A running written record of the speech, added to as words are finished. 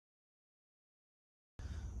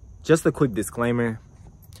Just a quick disclaimer.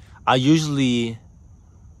 I usually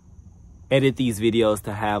edit these videos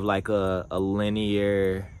to have like a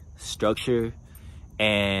linear structure,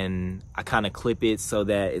 and I kind of clip it so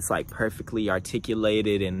that it's like perfectly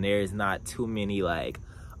articulated and there's not too many like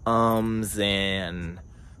and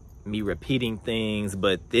me repeating things.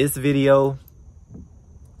 But this video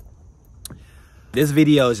is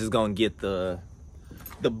just gonna get the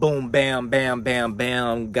boom bam bam bam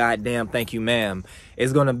bam goddamn thank you ma'am.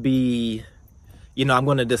 It's gonna be, you know, I'm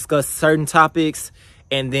gonna discuss certain topics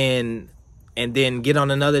and then get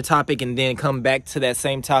on another topic and then come back to that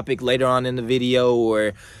same topic later on in the video,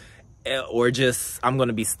 or just I'm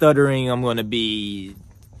gonna be stuttering, I'm gonna be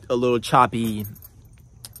a little choppy.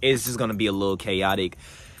 It's just gonna be a little chaotic.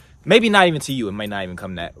 Maybe not even to you, it might not even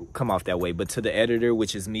come off that way, but to the editor,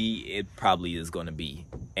 which is me, it probably is gonna be.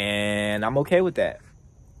 And I'm okay with that.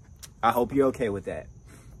 I hope you're okay with that.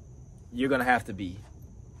 You're gonna have to be.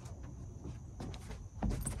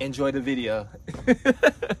 Enjoy the video.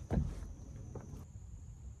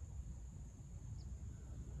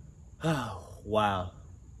 Oh, wow.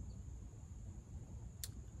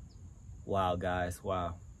 Wow, guys,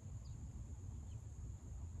 wow.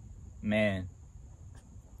 Man.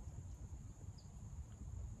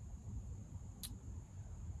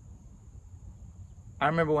 I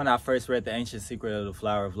remember when I first read The Ancient Secret of the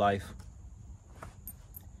Flower of Life.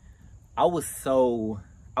 I was so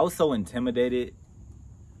intimidated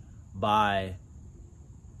by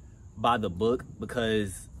the book,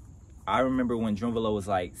 because I remember when Drunvalo was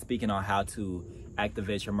like speaking on how to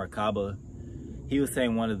activate your Merkaba, he was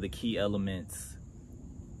saying one of the key elements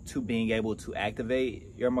to being able to activate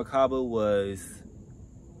your Merkaba was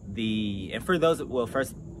and for those, well,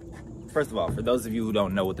 first of all, for those of you who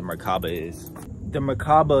don't know what the Merkaba is, the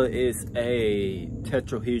Merkaba is a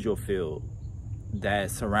tetrahedral field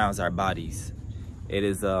that surrounds our bodies. It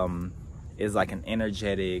is like an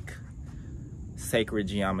energetic, sacred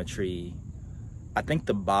geometry. I think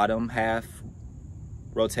the bottom half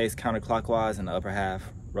rotates counterclockwise and the upper half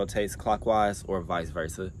rotates clockwise, or vice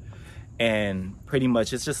versa. And pretty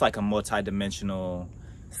much it's just like a multi-dimensional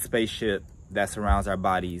spaceship that surrounds our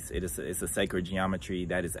bodies. It's a sacred geometry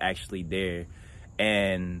that is actually there.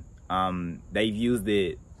 And they've used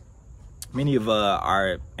it, many of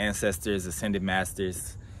our ancestors, ascended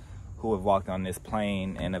masters who have walked on this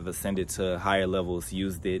plane and have ascended to higher levels,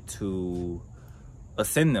 used it to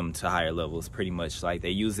ascend them to higher levels, pretty much. Like, they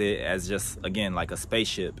use it as just, again, like a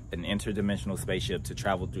spaceship, an interdimensional spaceship to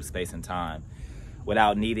travel through space and time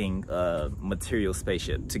without needing a material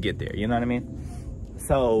spaceship to get there, you know what I mean?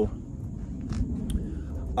 So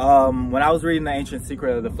when I was reading The Ancient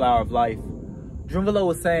Secret of the Flower of Life, Drunvalo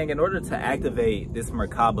was saying in order to activate this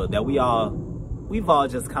Merkaba that we've all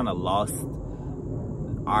just kind of lost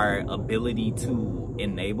our ability to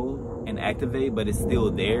enable and activate, but it's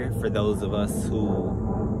still there for those of us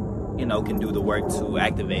who, you know, can do the work to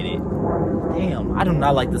activate it. Damn, I do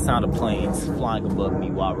not like the sound of planes flying above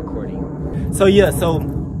me while recording. So yeah, so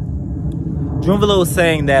Drunvalo was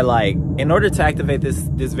saying that, like, in order to activate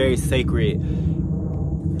this very sacred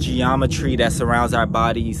geometry that surrounds our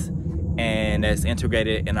bodies and that's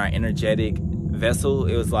integrated in our energetic vessel,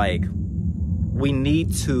 it was like we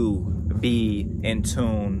need to be in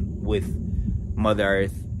tune with Mother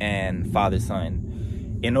Earth and Father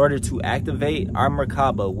Sun. In order to activate our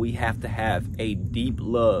Merkaba, we have to have a deep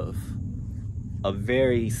love, a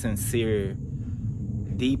very sincere,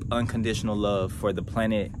 deep, unconditional love for the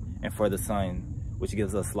planet and for the sun, which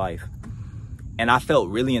gives us life. And I felt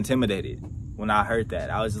really intimidated when I heard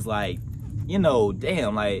that. I was just like, you know,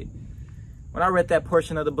 damn, like, when I read that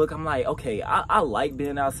portion of the book, I'm like, okay, I like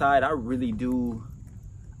being outside. I really do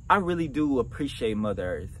appreciate Mother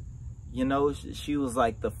Earth. You know, she was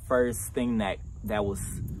like the first thing that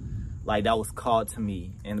was called to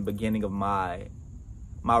me in the beginning of my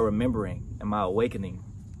remembering and my awakening.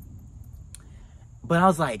 But I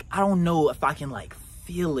was like, I don't know if I can like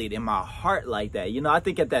feel it in my heart like that. You know, I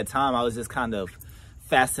think at that time I was just kind of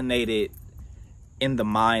fascinated in the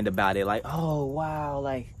mind about it. Like, oh wow,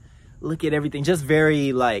 like, look at everything. Just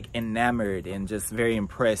very like enamored and just very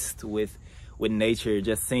impressed with nature,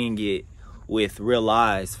 just seeing it with real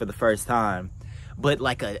eyes for the first time. But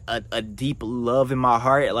like a deep love in my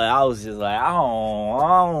heart, like I was just like, I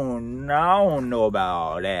don't know about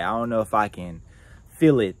all that. I don't know if I can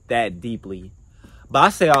feel it that deeply. But I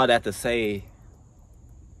say all that to say,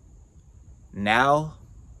 now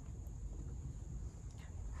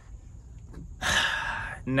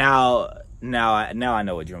I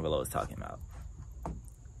know what Drunvalo was talking about.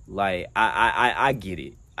 Like, I get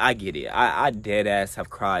it. I dead ass have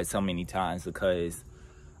cried so many times because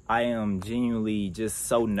I am genuinely just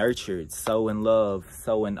so nurtured, so in love,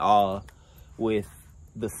 so in awe with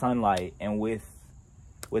the sunlight and with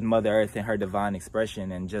Mother Earth and her divine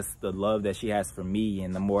expression, and just the love that she has for me.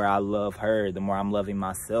 And the more I love her, the more I'm loving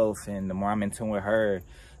myself, and the more I'm in tune with her,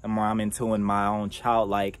 the more I'm in tune with my own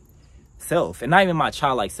childlike self. And not even my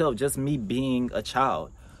childlike self, just me being a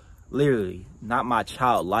child. Literally, not my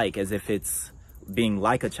childlike as if it's being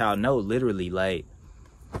like a child. No, literally, like,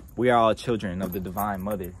 we are all children of the Divine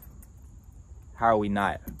Mother. How are we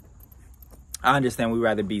not? I understand we'd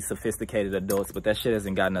rather be sophisticated adults, but that shit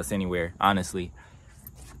hasn't gotten us anywhere, honestly.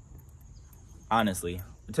 Honestly.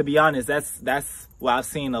 To be honest, that's what I've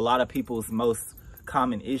seen a lot of people's most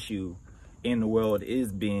common issue in the world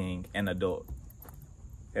is being an adult.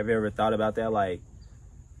 Have you ever thought about that? Like,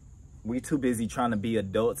 we too busy trying to be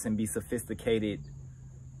adults and be sophisticated,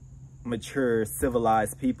 mature,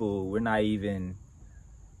 civilized people. We're not even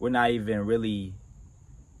really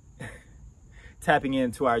tapping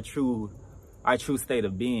into our true state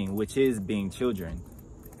of being, which is being children.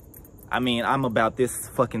 I mean, I'm about this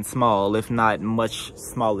fucking small, if not much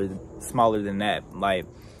smaller than that. Like,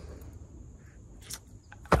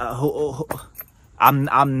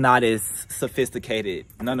 I'm not as sophisticated.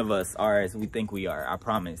 None of us are as we think we are, I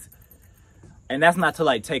promise. And that's not to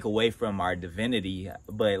like take away from our divinity,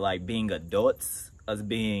 but like being adults, us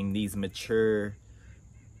being these mature,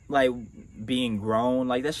 like being grown,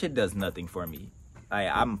 like that shit does nothing for me.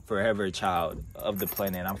 I'm forever a child of the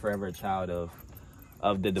planet. I'm forever a child of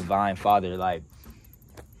the Divine Father. Like,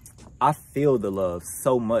 I feel the love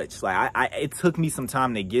so much. Like, it took me some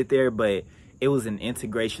time to get there, but it was an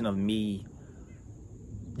integration of me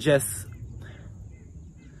just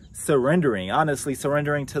surrendering, honestly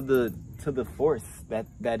surrendering to the force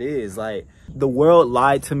that is. Like, the world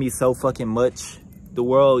lied to me so fucking much. The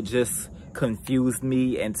world just confused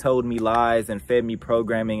me and told me lies and fed me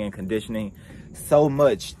programming and conditioning so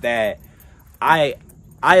much that I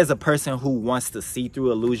as a person who wants to see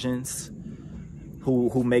through illusions,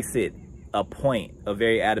 who makes it a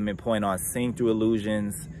very adamant point on seeing through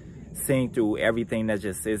illusions, seeing through everything that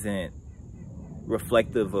just isn't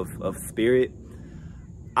reflective of spirit,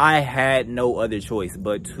 I had no other choice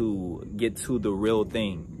but to get to the real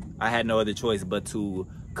thing. I had no other choice but to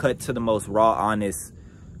cut to the most raw, honest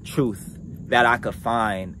truth that I could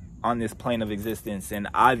find on this plane of existence. And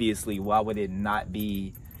obviously, why would it not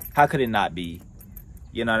be? How could it not be?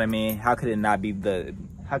 You know what I mean? How could it not be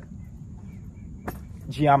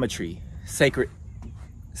geometry, sacred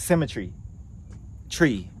symmetry,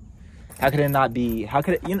 tree? How could it not be? How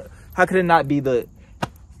could it not be the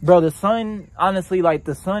sun? Honestly, like,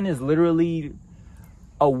 the sun is literally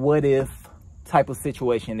a what if type of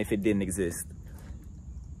situation if it didn't exist.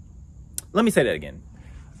 Let me say that again.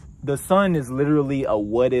 The sun is literally a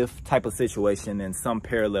what if type of situation in some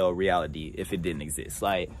parallel reality if it didn't exist.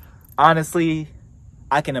 Like, honestly,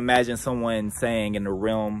 I can imagine someone saying in the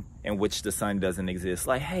realm in which the sun doesn't exist,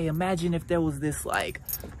 like, hey, imagine if there was this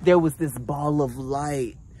ball of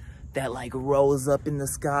light that like rose up in the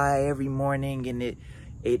sky every morning, and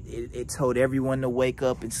it told everyone to wake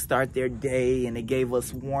up and start their day, and it gave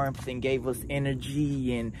us warmth and gave us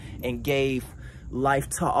energy and gave life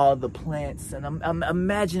to all the plants. And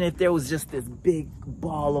imagine if there was just this big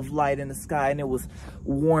ball of light in the sky, and it was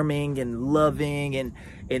warming and loving, and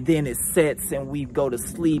then it sets and we go to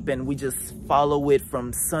sleep and we just follow it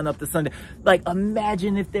from sun up to sundown. Like,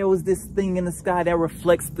 imagine if there was this thing in the sky that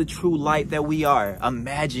reflects the true light that we are.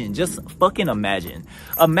 Imagine, just fucking imagine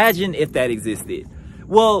if that existed.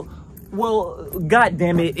 Well, God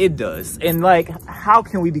damn it, it does. And like, how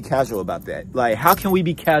can we be casual about that? Like, how can we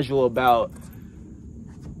be casual about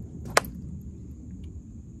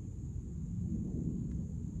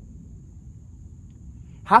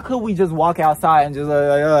how could we just walk outside and just like,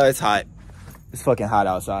 oh, it's hot. It's fucking hot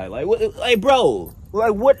outside. Like, what, like, bro,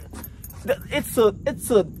 like, what? It's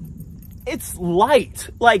light,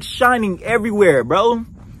 like, shining everywhere, bro.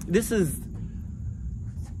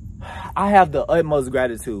 I have the utmost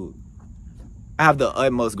gratitude. I have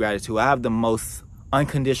the most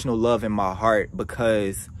unconditional love in my heart,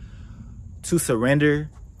 because to surrender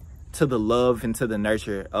to the love and to the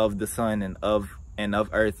nurture of the sun and of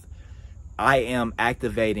earth, I am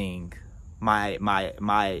activating my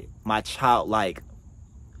childlike,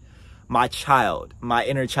 my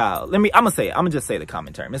inner child. I'm gonna just say the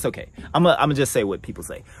common term. It's okay. I'm gonna just say what people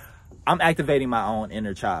say. I'm activating my own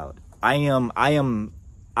inner child. I am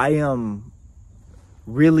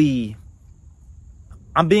really,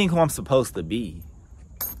 I'm being who I'm supposed to be,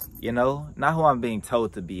 you know, not who I'm being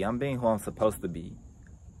told to be. I'm being who I'm supposed to be.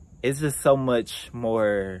 It's just so much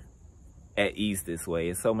more at ease this way.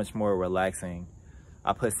 It's so much more relaxing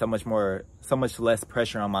I put so much less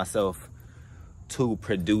pressure on myself to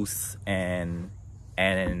produce and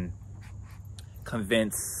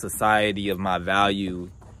convince society of my value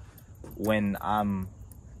when I'm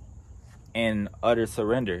in utter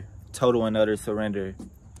surrender, total and utter surrender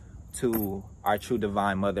to our true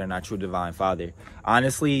divine mother and our true divine father.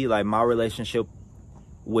 Honestly, like, my relationship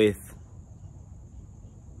with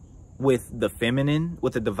the feminine,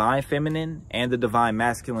 with the divine feminine and the divine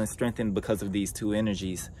masculine strengthened because of these two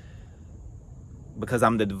energies, because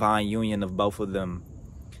I'm the divine union of both of them.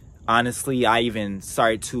 Honestly, I even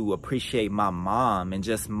started to appreciate my mom and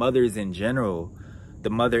just mothers in general, the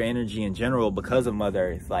mother energy in general, because of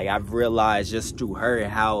Mother Earth. Like, I've realized just through her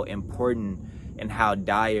how important and how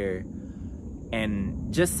dire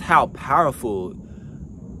and just how powerful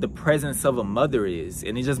the presence of a mother is.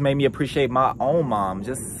 And it just made me appreciate my own mom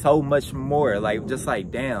just so much more. Like, just like,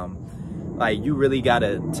 damn, like, you really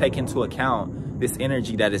gotta take into account this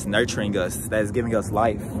energy that is nurturing us, that is giving us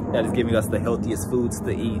life, that is giving us the healthiest foods to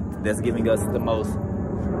eat, that's giving us the most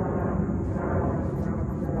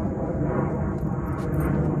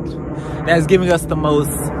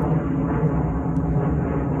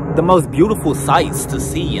beautiful sights to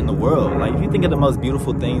see in the world. Like, if you think of the most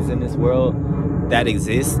beautiful things in this world that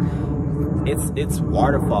exist, it's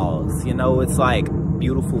waterfalls, you know, it's like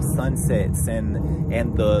beautiful sunsets and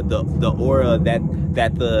the aura that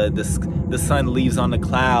the sun leaves on the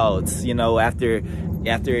clouds, you know, after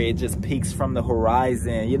it just peaks from the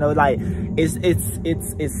horizon, you know, like,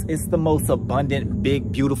 it's the most abundant,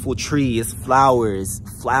 big, beautiful tree. It's flowers.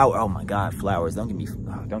 Oh my God, flowers. Don't get me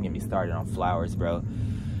started on flowers, bro.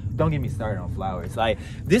 Don't get me started on flowers. Like,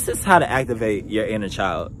 this is how to activate your inner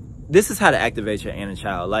child. This is how to activate your inner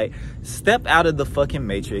child. Like, step out of the fucking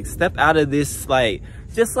matrix. Step out of this, like,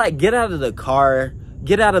 just like get out of the car,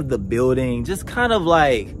 get out of the building, just kind of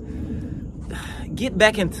like get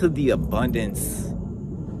back into the abundance.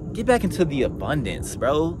 Get back into the abundance,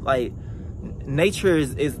 bro. Like, nature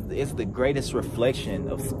is the greatest reflection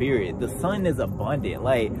of spirit. The sun is abundant.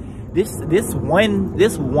 Like, this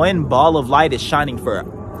one ball of light is shining for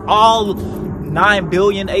all 9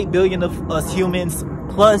 billion, 8 billion of us humans,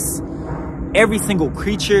 plus every single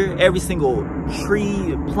creature, every single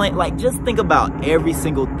tree, plant. Like, just think about every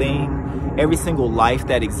single thing, every single life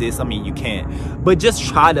that exists. I mean, you can't, but just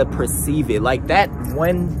try to perceive it. Like, that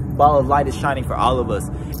one ball of light is shining for all of us,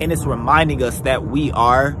 and it's reminding us that we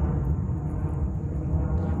are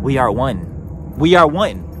one. We are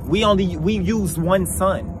one. We use one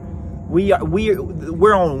sun.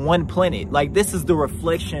 We're on one planet. Like, this is the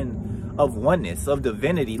reflection of oneness, of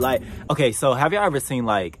divinity. Like, okay, so have y'all ever seen,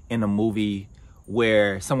 like, in a movie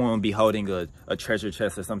where someone will be holding a treasure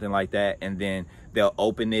chest or something like that, and then they'll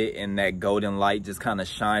open it and that golden light just kind of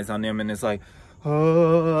shines on them, and it's like,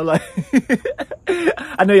 oh, like,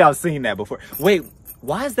 I know y'all seen that before. Wait,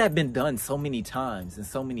 why has that been done so many times in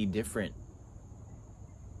so many different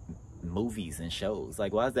movies and shows?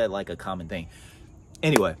 Like, why is that like a common thing?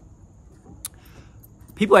 Anyway,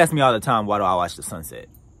 people ask me all the time, why do I watch the sunset?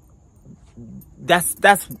 That's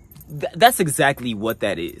exactly what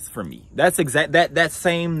that is for me. That's that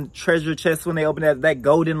same treasure chest, when they open that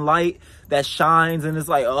golden light that shines, and it's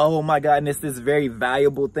like, oh my God, and it's this very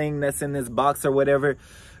valuable thing that's in this box or whatever.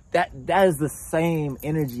 That is the same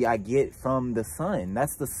energy I get from the sun.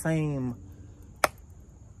 That's the same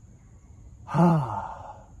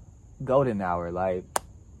golden hour. Like,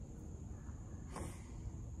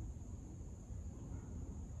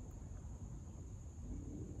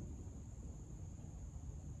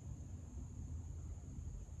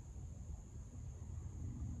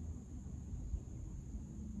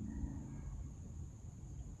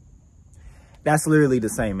 that's literally the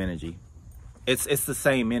same energy. It's the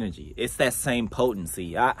same energy. It's that same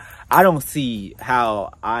potency. I don't see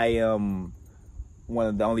how I am one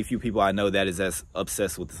of the only few people I know that is as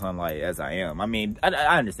obsessed with the sunlight as I am. I mean,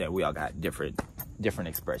 I understand we all got different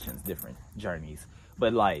expressions, different journeys,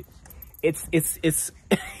 but like, it's it's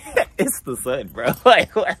the sun, bro.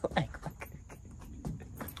 Like,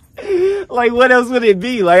 what else would it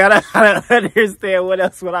be? Like, I don't understand what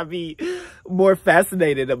else would I be more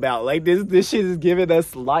fascinated about. Like, this shit is giving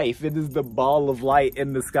us life. It is the ball of light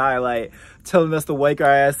in the sky, like, telling us to wake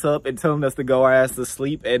our ass up and telling us to go our ass to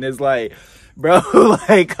sleep. And it's like, bro,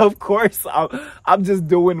 like, of course I'm just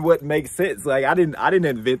doing what makes sense. Like, I didn't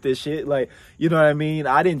invent this shit. Like, you know what I mean?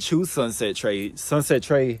 I didn't choose Sunset Trei. Sunset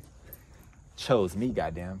Trei chose me,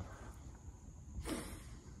 goddamn.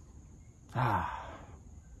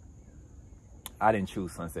 I didn't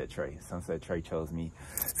choose Sunset Trei. Sunset Trei chose me.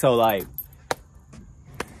 So, like,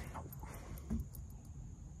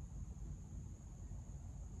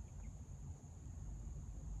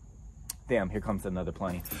 Damn, here comes another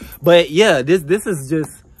plane. But yeah, this is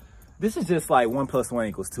just like 1 +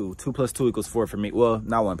 1 = 2. 2 + 2 = 4 for me. Well,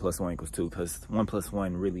 not 1 + 1 = 2, because 1 +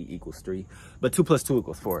 1 really equals 3. But 2 + 2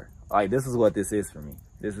 = 4. Like, this is what this is for me.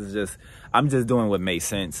 This is just, I'm just doing what makes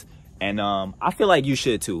sense. And I feel like you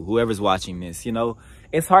should too, whoever's watching this. You know,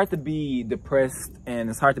 it's hard to be depressed, and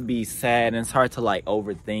it's hard to be sad, and it's hard to like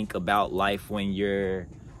overthink about life when you're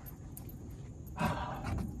oh,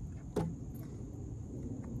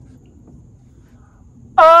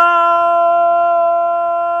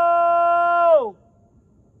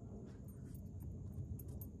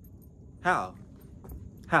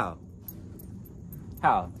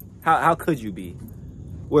 how could you be?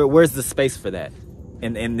 Where's the space for that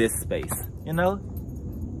in this space? You know,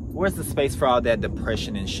 where's the space for all that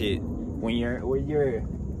depression and shit when you're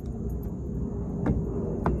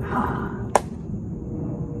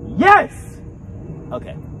yes.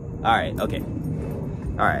 Okay. All right. Okay.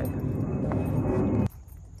 All right.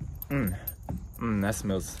 That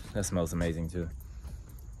smells amazing too.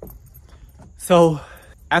 So,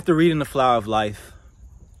 after reading The Flower of Life,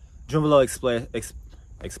 Drunvalo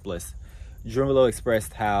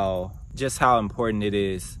expressed how important it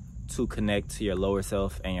is to connect to your lower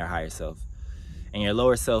self and your higher self. And your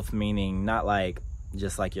lower self meaning not like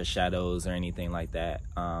just like your shadows or anything like that,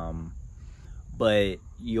 but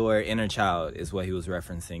your inner child is what he was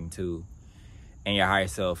referencing to. And your higher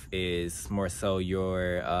self is more so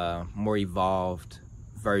your more evolved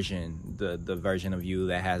version, the version of you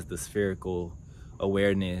that has the spherical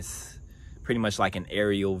awareness, pretty much like an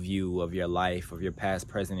aerial view of your life, of your past,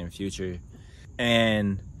 present, and future.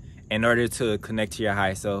 And in order to connect to your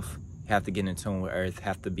higher self, you have to get in tune with Earth,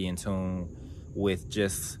 have to be in tune with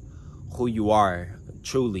just who you are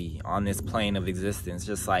truly on this plane of existence,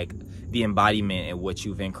 just like the embodiment and what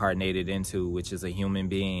you've incarnated into, which is a human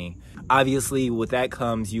being. Obviously, with that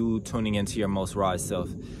comes you tuning into your most raw self,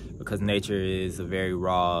 because nature is a very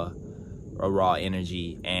raw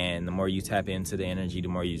energy, and the more you tap into the energy, the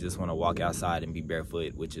more you just want to walk outside and be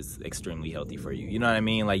barefoot, which is extremely healthy for you. You know what I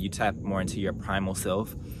mean? Like, you tap more into your primal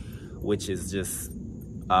self, which is just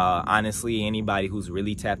honestly, anybody who's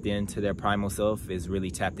really tapped into their primal self is really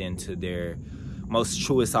tapped into their most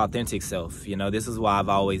truest authentic self. You know, this is why I've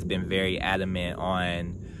always been very adamant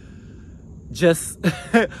on just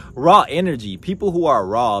raw energy. People who are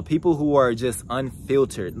raw, people who are just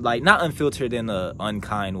unfiltered, like not unfiltered in an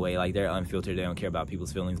unkind way, like they're unfiltered, they don't care about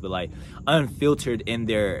people's feelings, but like unfiltered in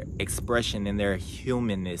their expression, in their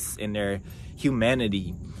humanness, in their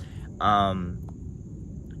humanity.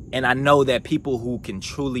 And I know that people who can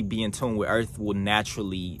truly be in tune with Earth will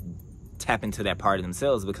naturally tap into that part of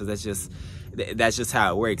themselves, because that's just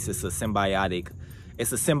how it works. It's a symbiotic,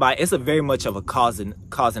 it's a very much of a cause and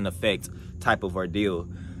effect type of ordeal.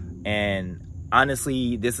 And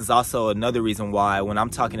honestly, this is also another reason why when I'm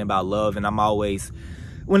talking about love, and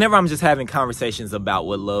whenever I'm just having conversations about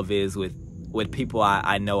what love is with people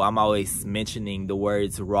I know, I'm always mentioning the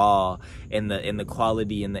words raw and the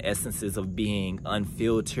quality and the essences of being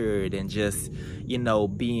unfiltered, and just, you know,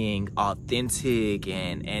 being authentic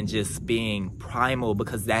and just being primal,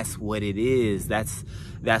 because that's what it is. That's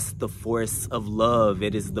the force of love.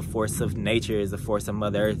 It is the force of nature. It's the force of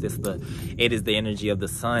Mother Earth. It is the energy of the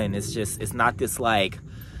sun. It's not this, like,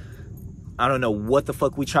 I don't know what the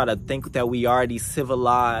fuck we try to think that we already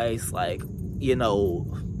civilized, like, you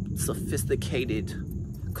know, sophisticated,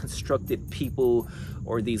 constructed people,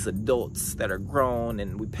 or these adults that are grown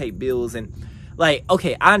and we pay bills. And like,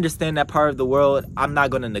 okay, I understand that part of the world. I'm not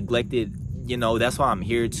going to neglect it. You know, that's why I'm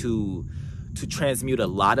here to transmute a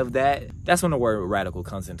lot of that. That's when the word radical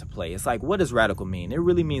comes into play. It's like, what does radical mean? It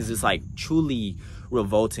really means just like truly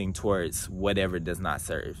revolting towards whatever does not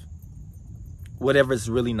serve, whatever's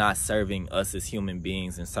really not serving us as human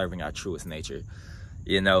beings and serving our truest nature,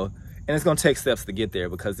 you know. And it's going to take steps to get there,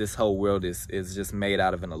 because this whole world is just made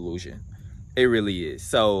out of an illusion. It really is.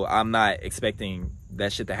 So I'm not expecting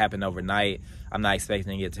that shit to happen overnight. I'm not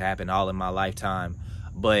expecting it to happen all in my lifetime.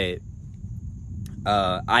 But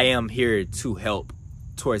I am here to help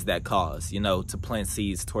towards that cause, you know, to plant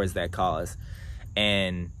seeds towards that cause.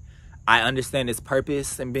 And I understand its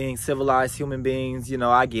purpose in being civilized human beings. You know,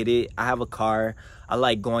 I get it. I have a car. I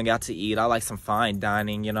like going out to eat. I like some fine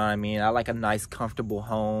dining, you know what I mean? I like a nice, comfortable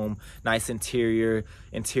home, nice interior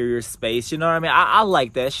space, you know what I mean? I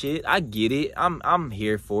like that shit. I get it. I'm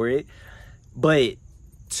here for it. But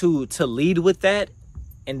to lead with that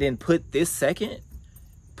and then put this second,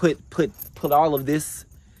 put all of this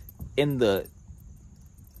in the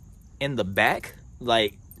back,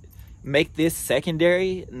 like make this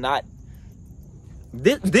secondary, not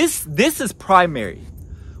this is primary.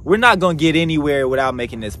 we're not going to get anywhere without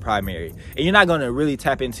making this primary. And you're not going to really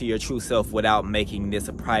tap into your true self without making this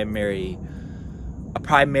a primary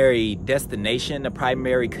destination, a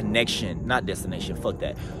primary connection. Not destination, fuck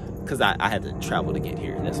that. Because I had to travel to get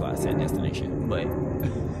here. That's why I said destination. But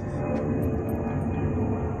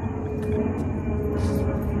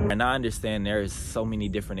and I understand there's so many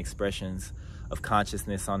different expressions of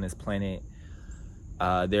consciousness on this planet.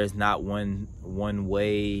 There's not one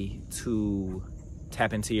way to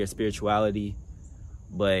tap into your spirituality.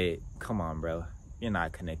 But come on, bro. You're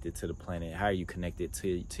not connected to the planet. How are you connected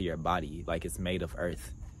to your body? Like, it's made of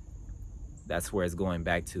earth. That's where it's going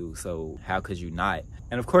back to. So how could you not?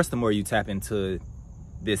 And of course, the more you tap into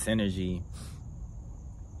this energy,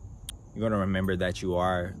 you're going to remember that you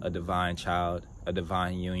are a divine child, a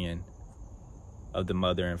divine union of the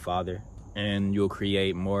mother and father. And you'll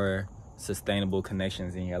create more sustainable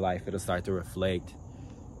connections in your life. It'll start to reflect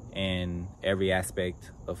in every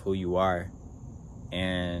aspect of who you are.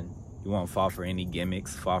 And you won't fall for any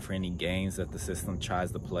gimmicks, fall for any games that the system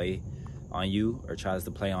tries to play on you or tries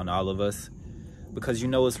to play on all of us, because you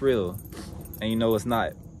know it's real and you know it's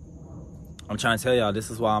not. I'm trying to tell y'all, this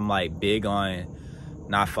is why I'm like big on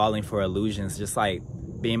not falling for illusions, just like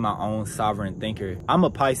being my own sovereign thinker. I'm a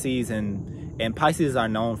Pisces, and Pisces are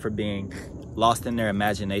known for being lost in their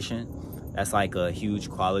imagination. That's like a huge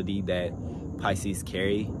quality that Pisces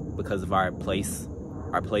carry because of our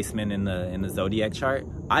placement in the zodiac chart.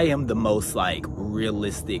 I am the most like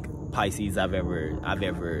realistic Pisces I've ever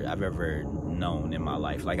known in my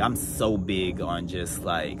life. Like, I'm so big on just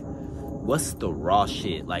like, what's the raw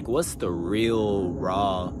shit? Like, what's the real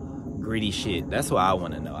raw gritty shit? That's what I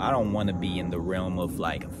want to know. I don't want to be in the realm of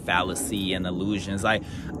like fallacy and illusions. Like,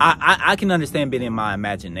 I can understand being in my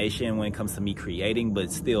imagination when it comes to me creating, but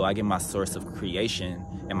still I get my source of creation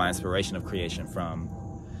and my inspiration of creation from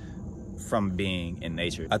being in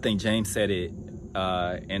nature. I think James said it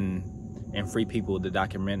in Free People, the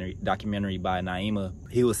documentary by Naima.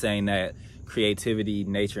 He was saying that creativity,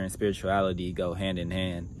 nature, and spirituality go hand in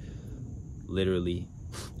hand, literally.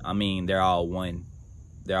 I mean, they're all one.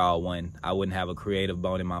 They're all one. I wouldn't have a creative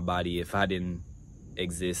bone in my body if I didn't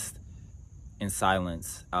exist in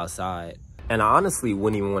silence outside. And I honestly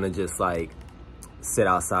wouldn't even want to just like sit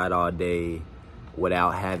outside all day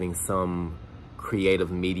without having some creative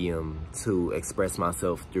medium to express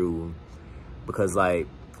myself through, because like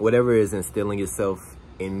whatever is instilling itself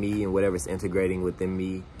in me and whatever is integrating within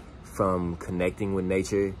me from connecting with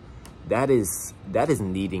nature, that is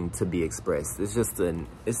needing to be expressed. It's an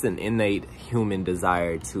innate human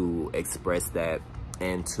desire to express that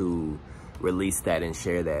and to release that and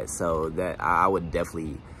share that. So that I would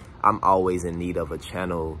definitely, I'm always in need of a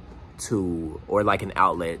channel to, or like an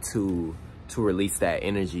outlet to release that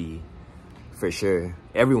energy. For sure.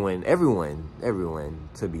 Everyone,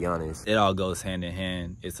 to be honest. It all goes hand in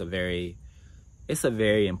hand. It's a very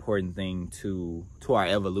important thing to our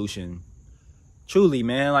evolution. Truly,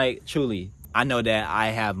 man, like truly. I know that I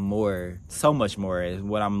have more, so much more is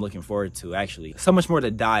what I'm looking forward to, actually. So much more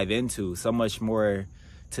to dive into, so much more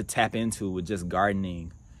to tap into with just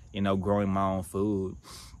gardening, you know, growing my own food.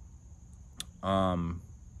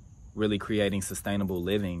 Really creating sustainable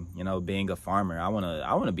living, you know, being a farmer. I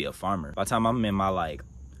wanna be a farmer. By the time I'm in my like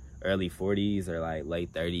early 40s or like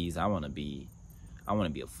late 30s, I wanna be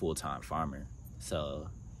a full-time farmer. So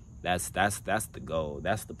that's the goal.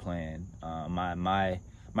 That's the plan. My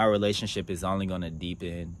relationship is only gonna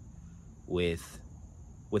deepen with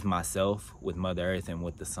myself, with Mother Earth, and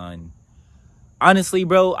with the sun. Honestly,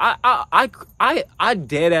 bro, I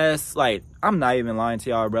dead ass, like, I'm not even lying to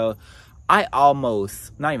y'all, bro. I am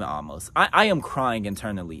crying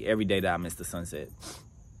internally every day that I miss the sunset.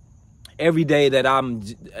 Every day that I'm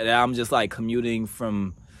just like coming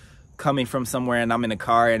from somewhere and I'm in a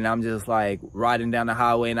car and I'm just like riding down the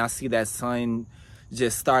highway and I see that sun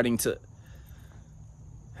just starting to,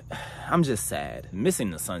 I'm just sad.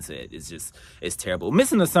 Missing the sunset it's terrible.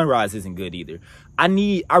 Missing the sunrise isn't good either. I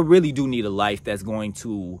really do need a life that's going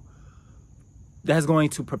to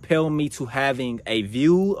propel me to having a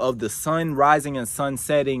view of the sun rising and sun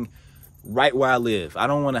setting right where I live. I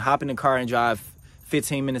don't want to hop in the car and drive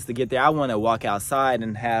 15 minutes to get there. I want to walk outside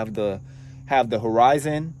and have the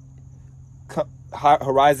horizon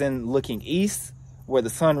looking east where the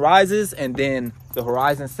sun rises, and then the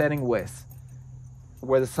horizon setting west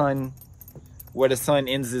where the sun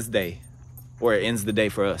ends this day, or it ends the day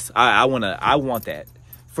for us. I want that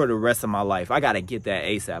for the rest of my life. I gotta get that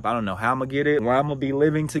ASAP. I don't know how I'm gonna get it, where I'm gonna be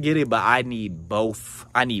living to get it, but I need both.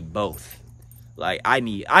 I need both. Like, I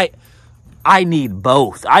need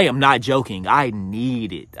both. I am not joking. I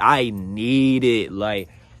need it. Like,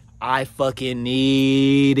 I fucking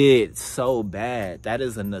need it so bad. That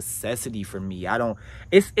is a necessity for me.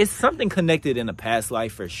 It's something connected in a past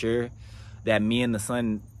life for sure, that me and the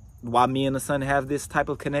sun, while me and the sun have this type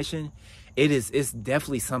of connection, it's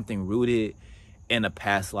definitely something rooted in a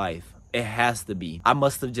past life. It has to be. I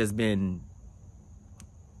must have just been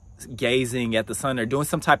gazing at the sun or doing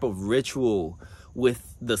some type of ritual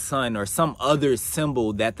with the sun or some other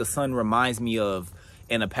symbol that the sun reminds me of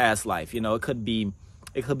in a past life. You know, it could be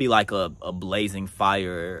like a blazing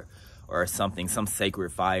fire or something, some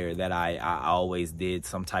sacred fire that I always did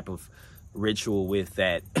some type of ritual with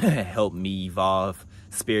that helped me evolve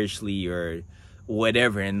spiritually or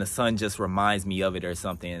whatever, and the sun just reminds me of it or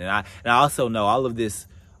something. And I also know all of this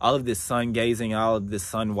sun gazing, all of this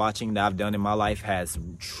sun watching that I've done in my life has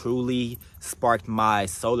truly sparked my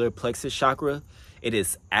solar plexus chakra. It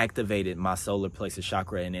has activated my solar plexus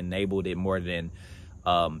chakra and enabled it more than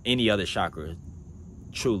any other chakra,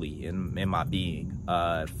 truly, in my being,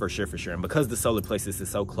 for sure. And because the solar plexus is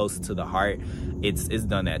so close to the heart, it's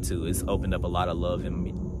done that too. It's opened up a lot of love in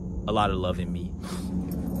me.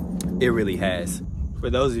 It really has. For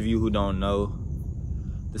those of you who don't know,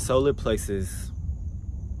 the solar plexus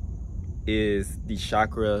is the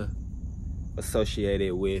chakra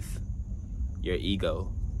associated with your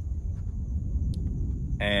ego,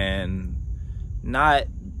 and not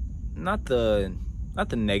the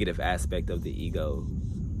negative aspect of the ego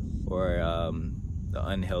or the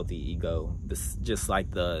unhealthy ego. This just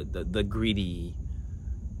like the greedy,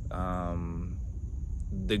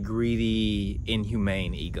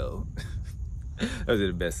 inhumane ego. Those are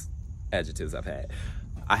the best adjectives I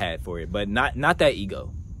had for it. But not that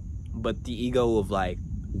ego, but the ego of like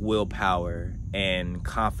willpower and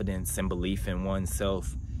confidence and belief in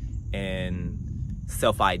oneself and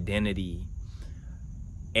self-identity,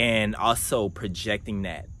 and also projecting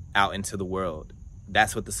that out into the world.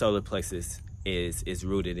 That's what the solar plexus is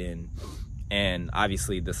rooted in. And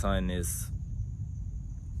obviously the sun is,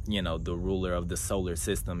 you know, the ruler of the solar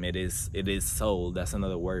system. It is soul. That's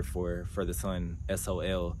another word for the sun,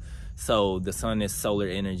 SOL. So the sun is solar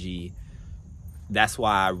energy. That's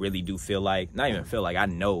why I really do feel like, not even feel like, I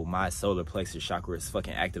know my solar plexus chakra is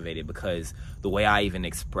fucking activated, because the way I even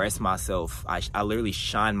express myself, I literally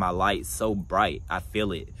shine my light so bright. I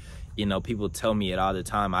feel it. You know, people tell me it all the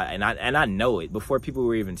time, and I know it before people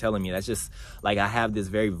were even telling me. That's just like, I have this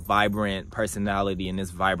very vibrant personality and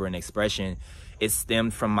this vibrant expression. It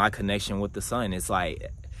stemmed from my connection with the sun. It's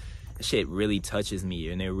like, shit really touches me,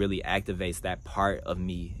 and it really activates that part of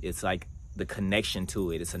me. It's like the connection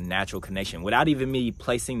to it. It's a natural connection without even me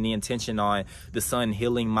placing the intention on the sun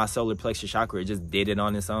healing my solar plexus chakra. It just did it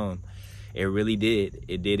on its own. It really did.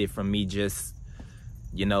 It did it from me just,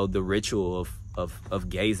 you know, the ritual of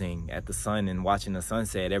gazing at the sun and watching the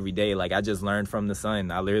sunset every day. Like, I just learned from the sun.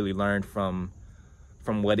 I literally learned from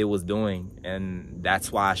what it was doing, and that's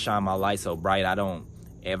why I shine my light so bright. I don't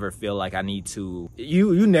ever feel like I need to.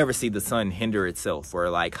 You never see the sun hinder itself or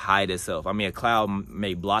like hide itself. I mean, a cloud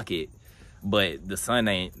may block it, but the sun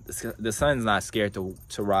ain't. The sun's not scared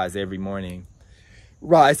to rise every morning.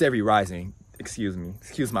 Rise every rising. Excuse me.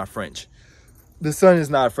 Excuse my French. The sun is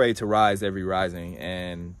not afraid to rise every rising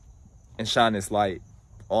and shine its light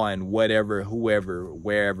on whatever, whoever,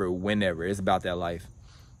 wherever, whenever. It's about that life.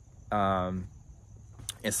 And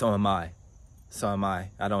so am I.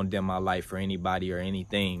 I don't dim my light for anybody or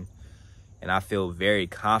anything. And I feel very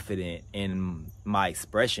confident in my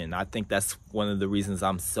expression. I think that's one of the reasons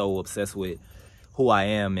I'm so obsessed with who I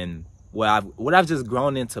am and what I've just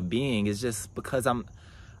grown into being, is just because I'm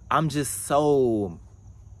so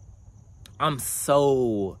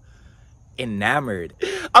enamored.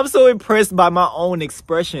 I'm so impressed by my own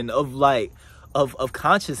expression of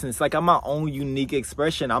consciousness. Like, I'm my own unique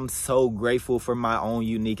expression. I'm so grateful for my own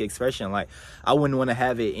unique expression. Like, I wouldn't want to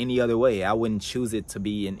have it any other way. I wouldn't choose it to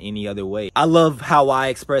be in any other way. I love how I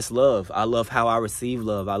express love. I love how I receive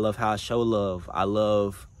love. I love how I show love. I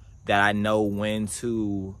love that I know when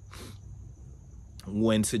to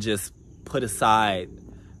just put aside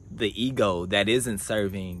the ego that isn't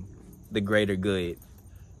serving the greater good.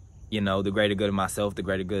 You know, the greater good of myself, the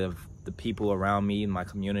greater good of the people around me, my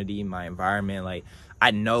community, my environment. Like,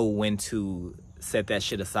 I know when to set that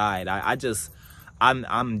shit aside.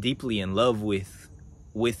 I'm deeply in love with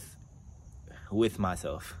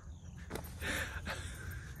myself.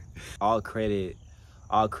 all credit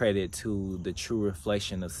to the true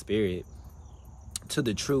reflection of spirit, to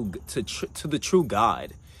the true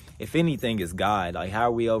God. If anything is God, like, how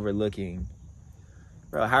are we overlooking?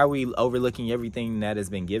 Bro, how are we overlooking everything that has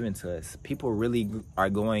been given to us? People really are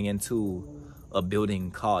going into a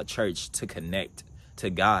building called church to connect to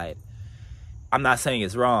God. I'm not saying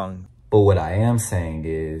it's wrong. But what I am saying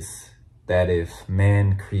is that if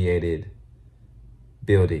man created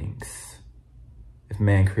buildings, if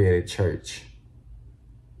man created church,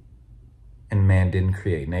 and man didn't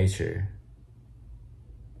create nature,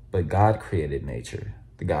 but God created nature,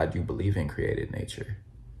 the God you believe in created nature,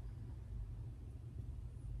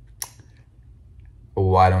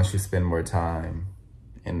 why don't you spend more time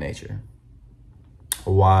in nature?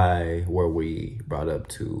 Why were we brought up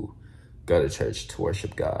to go to church to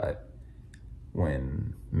worship God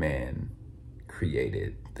when man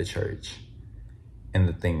created the church, and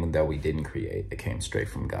the thing that we didn't create that came straight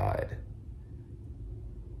from God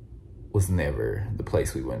was never the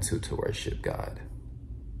place we went to worship God?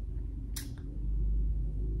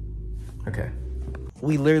 Okay.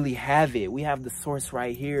 We literally have it. We have the source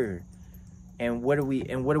right here. And what are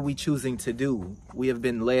we choosing to do? We have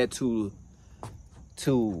been led to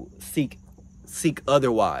seek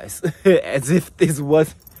otherwise. as if this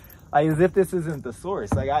isn't the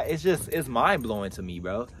source. Like, it's mind-blowing to me,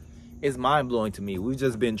 bro. It's mind-blowing to me. We've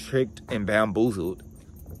just been tricked and bamboozled.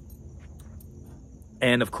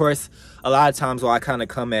 And of course, a lot of times why I kind of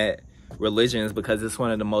come at religions, because it's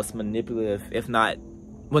one of the most manipulative, if not,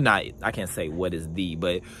 well, not, I can't say what is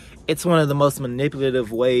but it's one of the most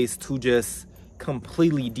manipulative ways to just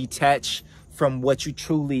completely detach from what you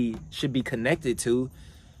truly should be connected to,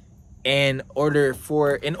 in order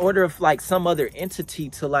of like some other entity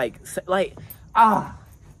to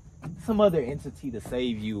some other entity to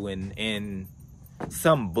save you in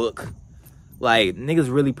some book. Like,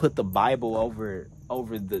 niggas really put the Bible over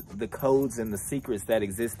the codes and the secrets that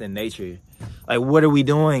exist in nature. Like, what are we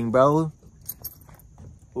doing, bro?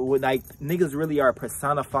 Like, niggas really are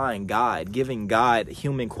personifying God, giving God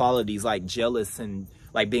human qualities like jealous and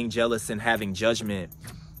like being jealous and having judgment.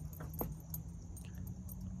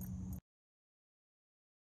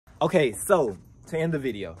 Okay, so to end the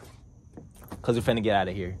video, because we're finna get out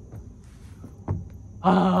of here.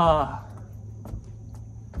 To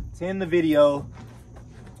end the video,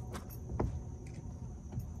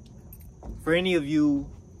 for any of you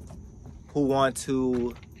who want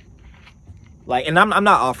to, like, and I'm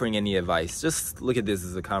not offering any advice, just look at this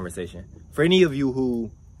as a conversation. For any of you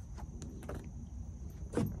who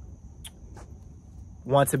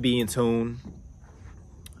want to be in tune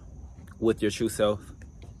with your true self,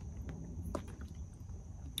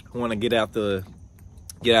 who want to get out of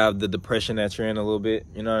the depression that you're in a little bit,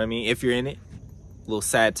 you know what I mean? If you're in it, a little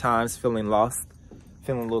sad times, feeling lost,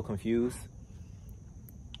 feeling a little confused.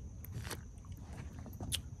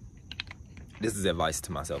 This is advice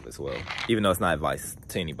to myself as well, even though it's not advice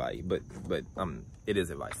to anybody, but it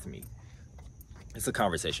is advice to me. It's a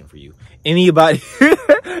conversation for you. Anybody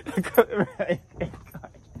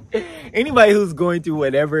anybody who's going through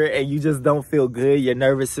whatever and you just don't feel good, your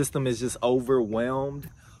nervous system is just overwhelmed,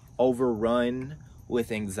 overrun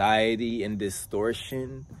with anxiety and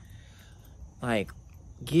distortion, like,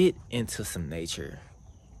 get into some nature.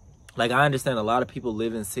 Like, I understand a lot of people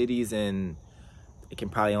live in cities and they can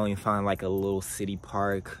probably only find like a little city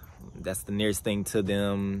park that's the nearest thing to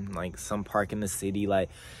them, like some park in the city, like,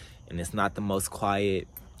 and it's not the most quiet.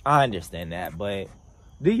 I understand that, but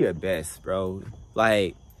do your best, bro.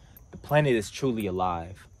 Like, the planet is truly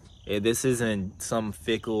alive. This isn't some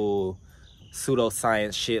fickle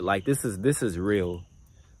pseudoscience shit. Like, this is real.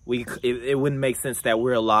 It wouldn't make sense that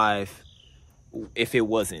we're alive if it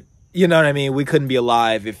wasn't. You know what I mean? We couldn't be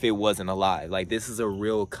alive if it wasn't alive. Like, this is a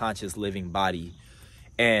real conscious living body.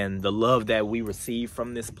 And the love that we receive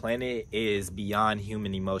from this planet is beyond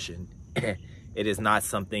human emotion. It is not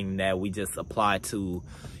something that we just apply to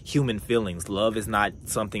human feelings. Love is not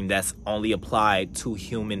something that's only applied to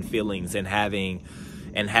human feelings and having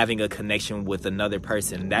a connection with another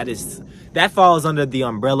person. That falls under the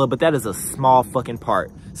umbrella, but that is a small fucking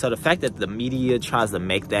part. So the fact that the media tries to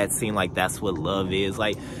make that seem like that's what love is,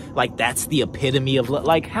 like that's the epitome of love,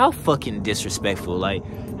 like, how fucking disrespectful. Like,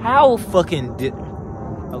 how fucking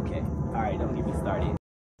okay, all right, don't get me started.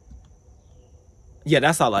 Yeah,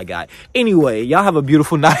 that's all I got. Anyway, y'all have a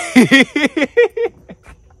beautiful night.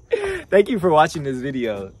 Thank you for watching this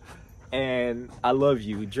video, and I love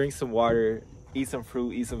you. Drink some water, eat some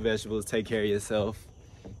fruit, eat some vegetables, take care of yourself.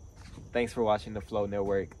 Thanks for watching the Flow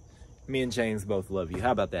Network. Me and James both love you.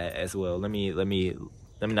 How about that as well? Let me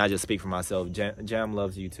not just speak for myself. Jam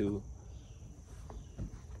loves you too.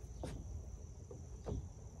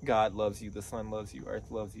 God loves you. The sun loves you.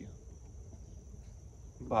 Earth loves you.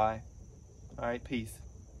 Bye. All right, peace.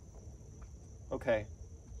 Okay.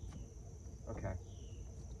 Okay.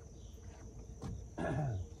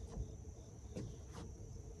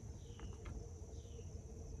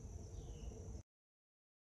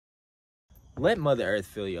 Let Mother Earth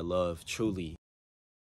feel your love, truly.